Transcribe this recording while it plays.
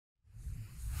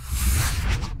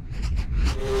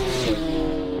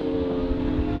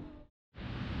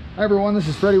Hi everyone, this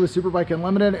is Freddie with Superbike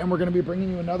Unlimited, and we're going to be bringing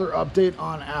you another update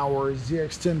on our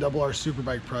ZX-10RR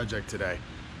Superbike project today.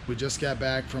 We just got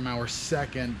back from our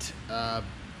second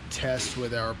test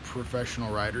with our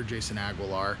professional rider, Jason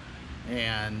Aguilar,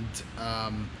 and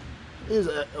it was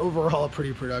overall a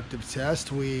pretty productive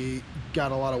test. We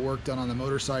got a lot of work done on the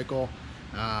motorcycle,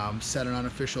 set an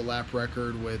unofficial lap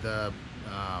record with a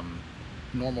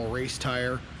normal race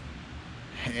tire,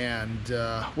 and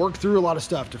worked through a lot of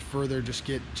stuff to further just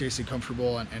get Jason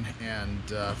comfortable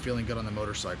and feeling good on the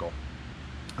motorcycle.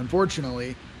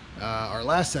 Unfortunately, our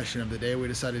last session of the day, we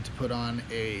decided to put on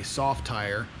a soft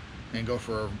tire and go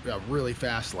for a really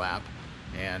fast lap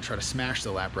and try to smash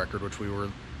the lap record, which we were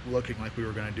looking like we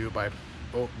were going to do by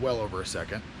well over a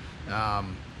second.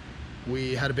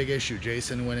 We had a big issue.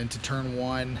 Jason went into turn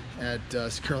one at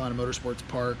Carolina Motorsports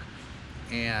Park,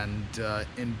 and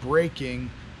in braking,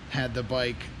 had the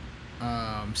bike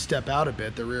step out a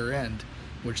bit, the rear end,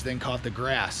 which then caught the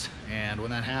grass. And when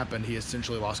that happened, he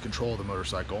essentially lost control of the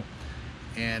motorcycle,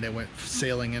 and it went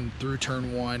sailing in through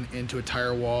turn one into a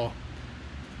tire wall,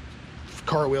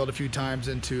 cartwheeled a few times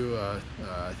into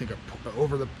I think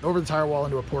over the tire wall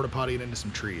into a porta potty and into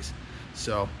some trees.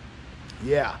 So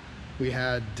yeah, we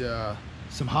had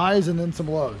some highs and then some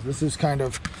lows. This is kind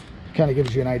of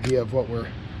gives you an idea of what we're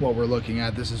looking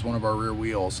at. This is one of our rear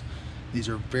wheels. These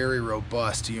are very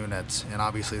robust units, and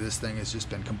obviously this thing has just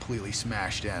been completely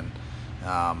smashed in.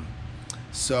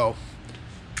 So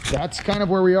that's kind of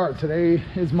where we are. Today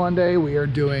is Monday. We are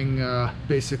doing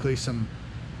basically some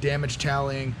damage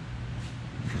tallying.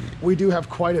 We do have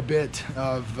quite a bit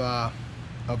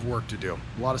of work to do.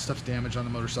 A lot of stuff's damaged on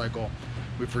the motorcycle.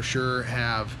 We for sure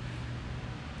have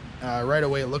right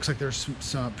away, it looks like there's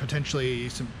some potentially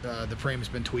the frame has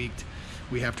been tweaked.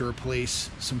 We have to replace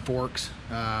some forks.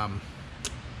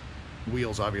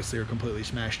 Wheels obviously are completely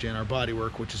smashed in. Our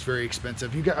bodywork, which is very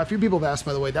expensive. You got a few people have asked,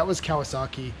 by the way, that was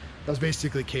Kawasaki. That was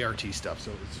basically KRT stuff. So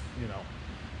it's, you know,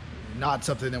 not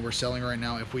something that we're selling right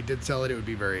now. If we did sell it, it would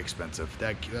be very expensive.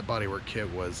 That bodywork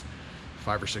kit was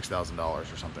 $5,000 or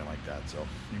 $6,000 or something like that. So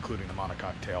including the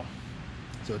monocoque tail.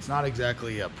 So it's not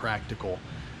exactly a practical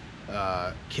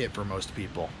kit for most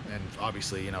people. And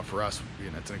obviously, you know, for us,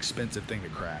 you know, it's an expensive thing to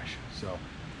crash. So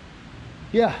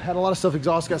yeah, had a lot of stuff.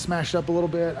 Exhaust got smashed up a little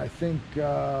bit. I think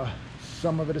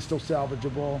some of it is still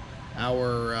salvageable.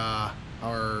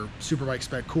 Our Superbike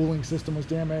spec cooling system was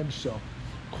damaged, so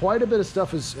quite a bit of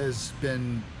stuff has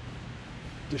been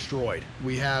destroyed.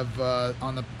 We have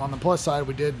on the plus side,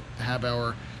 we did have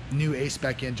our new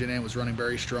A-spec engine, and it was running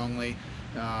very strongly.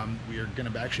 We are going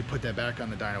to actually put that back on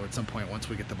the dyno at some point once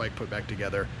we get the bike put back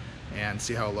together and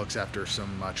see how it looks after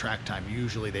some track time.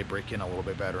 Usually they break in a little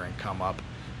bit better and come up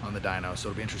on the dyno, so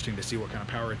it'll be interesting to see what kind of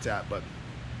power it's at. But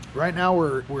right now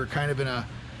we're kind of in a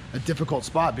difficult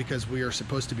spot because we are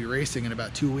supposed to be racing in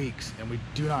about 2 weeks, and we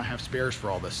do not have spares for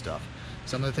all this stuff.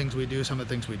 Some of the things we do, some of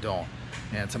the things we don't,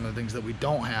 and some of the things that we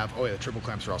don't have. Oh yeah, the triple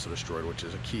clamps are also destroyed, which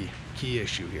is a key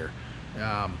issue here.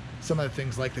 Some of the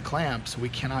things like the clamps we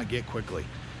cannot get quickly,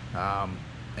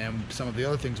 and some of the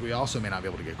other things we also may not be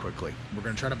able to get quickly. We're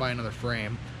going to try to buy another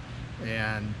frame,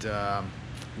 and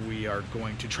we are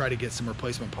going to try to get some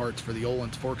replacement parts for the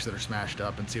Öhlins forks that are smashed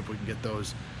up and see if we can get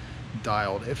those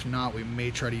dialed. If not, we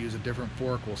may try to use a different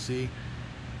fork. We'll see.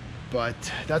 But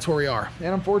that's where we are.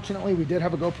 And unfortunately, we did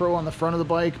have a GoPro on the front of the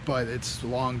bike, but it's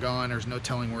long gone. There's no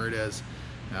telling where it is.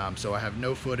 So I have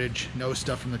no footage, no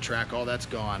stuff from the track. All that's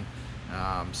gone.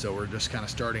 So we're just kind of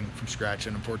starting from scratch.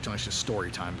 And unfortunately, it's just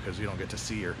story time because you don't get to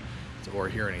see or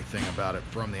hear anything about it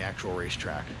from the actual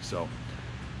racetrack. So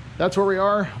that's where we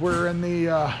are. We're in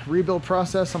the rebuild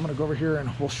process. I'm going to go over here and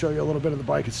we'll show you a little bit of the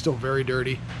bike. It's still very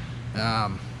dirty.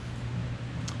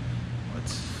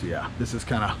 Yeah, this is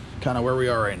kind of where we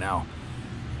are right now.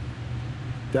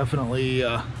 Definitely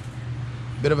a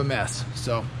bit of a mess.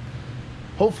 So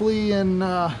hopefully in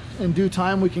due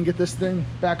time we can get this thing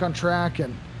back on track,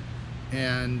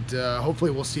 and hopefully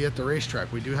we'll see it at the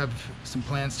racetrack. We do have some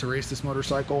plans to race this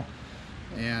motorcycle,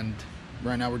 and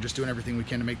right now we're just doing everything we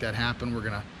can to make that happen. We're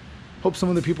gonna hope some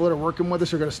of the people that are working with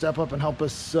us are gonna step up and help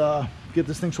us get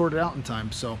this thing sorted out in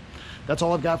time. So that's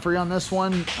all I've got for you on this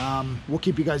one. We'll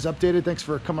keep you guys updated. Thanks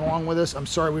for coming along with us. I'm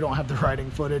sorry we don't have the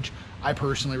riding footage. I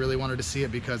personally really wanted to see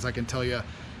it because I can tell you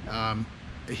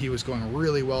he was going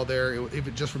really well there.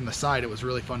 Even just from the side, it was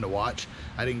really fun to watch.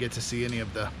 I didn't get to see any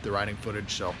of the riding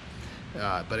footage, so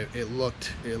but it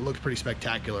looked pretty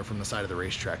spectacular from the side of the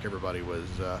racetrack. Everybody was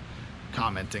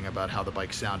commenting about how the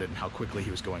bike sounded and how quickly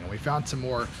he was going, and we found some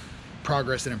more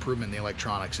progress and improvement in the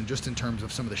electronics, and just in terms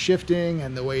of some of the shifting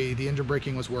and the way the engine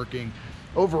braking was working,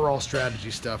 overall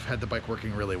strategy stuff had the bike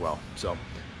working really well. So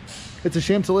it's a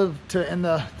shame to end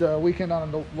the weekend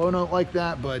on a low note like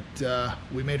that, but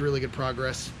we made really good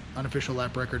progress. Unofficial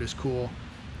lap record is cool,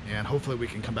 and hopefully we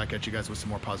can come back at you guys with some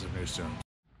more positive news soon.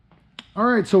 All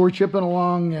right, so we're chipping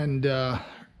along and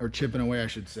or chipping away, I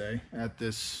should say, at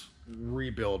this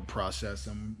rebuild process,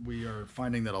 and we are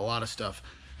finding that a lot of stuff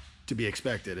to be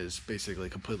expected is basically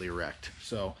completely wrecked.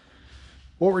 So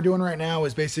what we're doing right now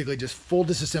is basically just full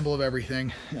disassemble of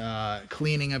everything,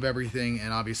 cleaning of everything,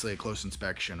 and obviously a close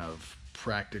inspection of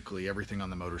practically everything on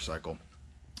the motorcycle.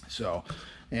 So,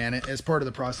 and as part of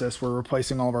the process, we're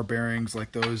replacing all of our bearings,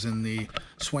 like those in the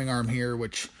swing arm here,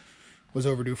 which was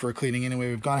overdue for a cleaning anyway.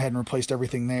 We've gone ahead and replaced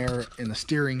everything there, in the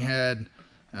steering head,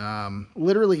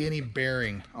 literally any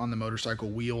bearing on the motorcycle,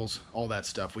 wheels, all that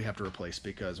stuff we have to replace,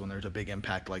 because when there's a big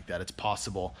impact like that, it's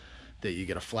possible that you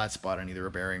get a flat spot on either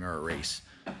a bearing or a race.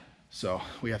 So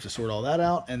we have to sort all that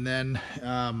out. And then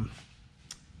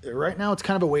right now it's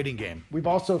kind of a waiting game. We've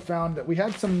also found that we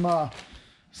had some,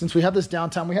 since we had this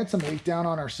downtime, we had some leak down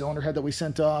on our cylinder head that we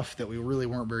sent off that we really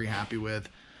weren't very happy with.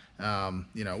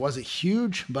 You know, it wasn't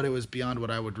huge, but it was beyond what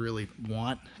I would really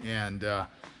want. And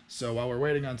so while we're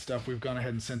waiting on stuff, we've gone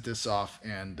ahead and sent this off,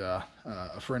 and a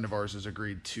friend of ours has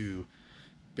agreed to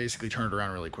basically turn it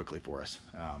around really quickly for us.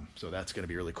 So that's going to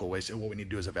be really cool. What we need to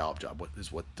do is a valve job,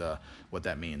 what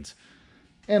that means.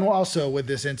 And also with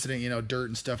this incident, you know, dirt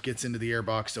and stuff gets into the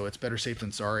airbox, so it's better safe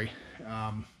than sorry.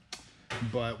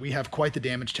 But we have quite the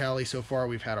damage tally so far.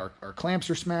 We've had our clamps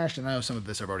are smashed, and I know some of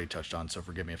this I've already touched on, so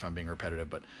forgive me if I'm being repetitive,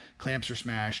 but clamps are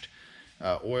smashed.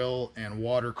 Oil and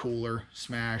water cooler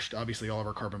smashed, obviously all of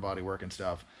our carbon body work and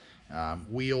stuff.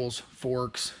 Wheels,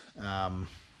 forks,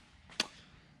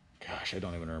 gosh, I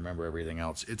don't even remember everything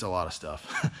else. It's a lot of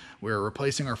stuff. We're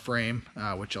replacing our frame,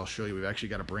 which I'll show you. We've actually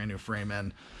got a brand new frame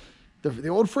in. The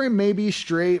old frame may be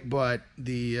straight, but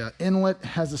the inlet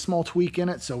has a small tweak in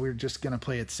it, so we're just going to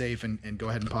play it safe and go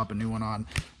ahead and pop a new one on.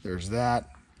 There's that,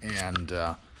 and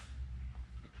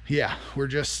yeah, we're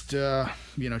just,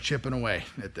 you know, chipping away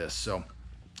at this. So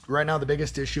right now the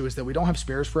biggest issue is that we don't have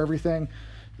spares for everything.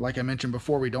 Like I mentioned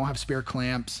before, we don't have spare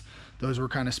clamps. Those were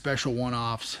kind of special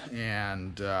one-offs,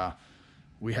 and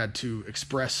we had to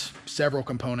express several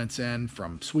components in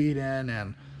from Sweden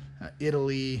and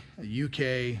Italy,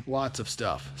 UK, lots of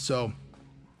stuff. So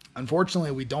unfortunately,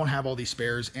 we don't have all these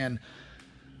spares, and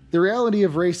the reality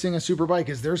of racing a superbike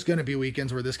is there's going to be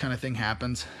weekends where this kind of thing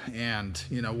happens. And,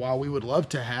 you know, while we would love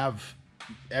to have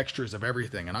extras of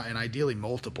everything, and ideally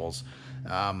multiples,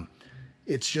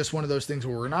 it's just one of those things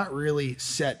where we're not really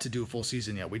set to do a full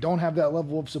season yet. We don't have that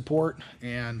level of support,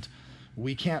 and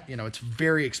we can't, you know, it's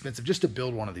very expensive. Just to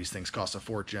build one of these things costs a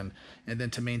fortune, and then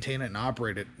to maintain it and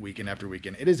operate it weekend after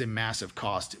weekend, it is a massive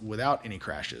cost without any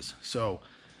crashes. So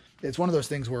it's one of those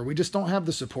things where we just don't have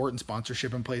the support and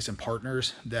sponsorship in place and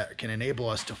partners that can enable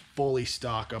us to fully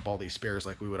stock up all these spares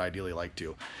like we would ideally like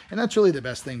to. And that's really the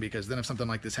best thing, because then if something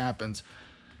like this happens,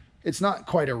 it's not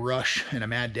quite a rush and a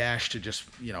mad dash to just,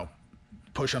 you know,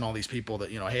 push on all these people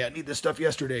that, you know, hey, I need this stuff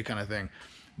yesterday kind of thing.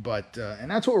 But,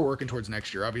 and that's what we're working towards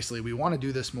next year. Obviously, we want to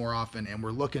do this more often, and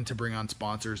we're looking to bring on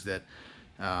sponsors that,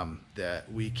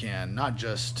 that we can not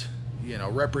just, you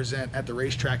know, represent at the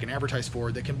racetrack and advertise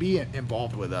for, that can be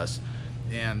involved with us.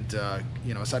 And,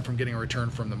 you know, aside from getting a return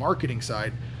from the marketing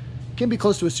side, can be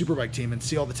close to a Superbike team and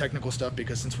see all the technical stuff,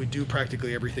 because since we do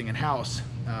practically everything in-house,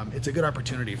 it's a good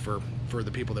opportunity for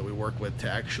the people that we work with to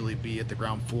actually be at the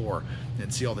ground floor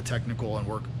and see all the technical and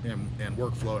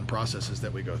workflow and processes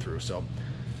that we go through. So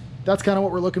that's kind of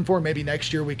what we're looking for. Maybe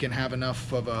next year we can have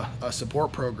enough of a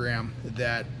support program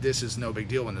that this is no big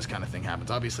deal when this kind of thing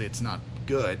happens. Obviously it's not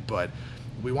good, but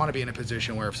we want to be in a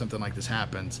position where if something like this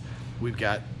happens, we've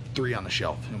got 3 on the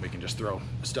shelf and we can just throw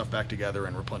stuff back together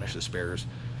and replenish the spares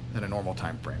in a normal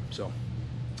time frame. So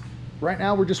right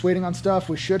now we're just waiting on stuff.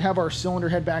 We should have our cylinder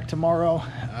head back tomorrow.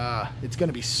 It's going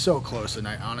to be so close, and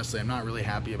honestly I'm not really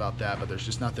happy about that, but there's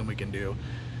just nothing we can do.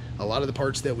 A lot of the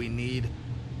parts that we need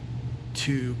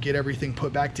to get everything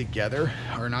put back together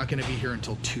are not going to be here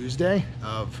until Tuesday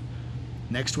of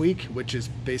next week, which is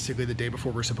basically the day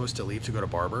before we're supposed to leave to go to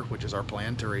Barber, which is our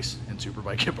plan to race in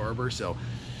Superbike at Barber. So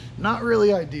not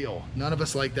really ideal. None of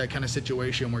us like that kind of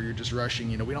situation where you're just rushing.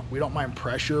 You know, we don't mind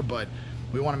pressure, but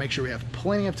we want to make sure we have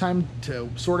plenty of time to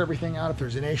sort everything out. If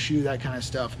there's an issue, that kind of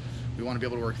stuff, we want to be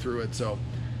able to work through it. So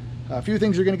a few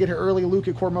things are going to get here early. Luke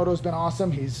at Core Moto has been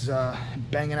awesome. He's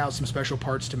banging out some special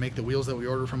parts to make the wheels that we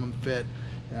ordered from him fit.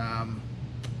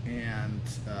 And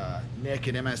Nick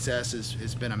at MSS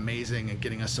has been amazing at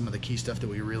getting us some of the key stuff that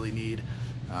we really need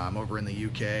over in the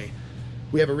UK.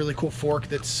 We have a really cool fork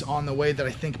that's on the way that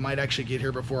I think might actually get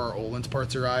here before our Öhlins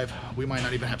parts arrive. We might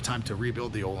not even have time to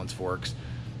rebuild the Öhlins forks.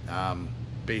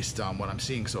 based on what I'm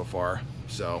seeing so far.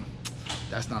 So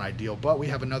that's not ideal, but we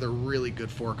have another really good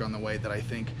fork on the way that I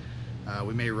think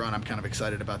we may run. I'm kind of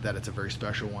excited about that. It's a very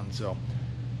special one. So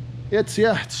it's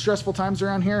stressful times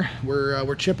around here.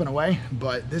 We're chipping away,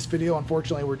 but this video,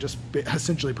 unfortunately, we're just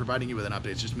essentially providing you with an update.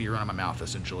 It's just me running my mouth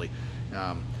essentially,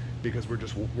 because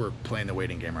we're playing the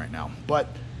waiting game right now. But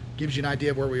gives you an idea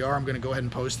of where we are. I'm going to go ahead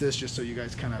and post this just so you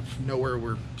guys kind of know where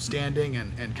we're standing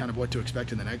and kind of what to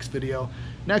expect in the next video.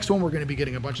 Next one, we're going to be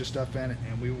getting a bunch of stuff in,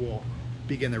 and we will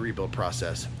begin the rebuild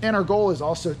process. And our goal is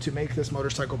also to make this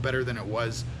motorcycle better than it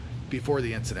was before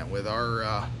the incident, with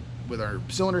our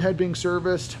cylinder head being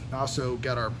serviced. Also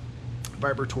got our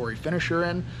vibratory finisher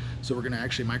in, so we're going to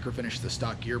actually micro finish the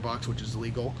stock gearbox, which is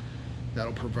legal.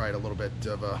 That'll provide a little bit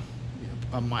of a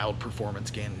mild performance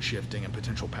gain in shifting and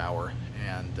potential power.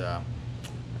 And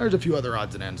there's a few other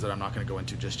odds and ends that I'm not going to go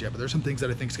into just yet, but there's some things that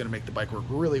I think is going to make the bike work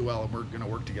really well, and we're going to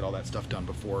work to get all that stuff done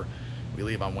before we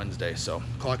leave on Wednesday. So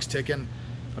clock's ticking,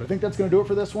 but I think that's going to do it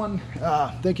for this one.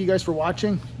 Thank you guys for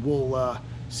watching. We'll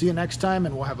see you next time,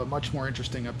 and we'll have a much more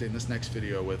interesting update in this next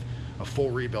video with a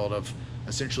full rebuild of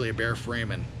essentially a bare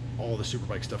frame and all the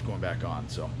Superbike stuff going back on.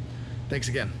 So thanks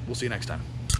again. We'll see you next time.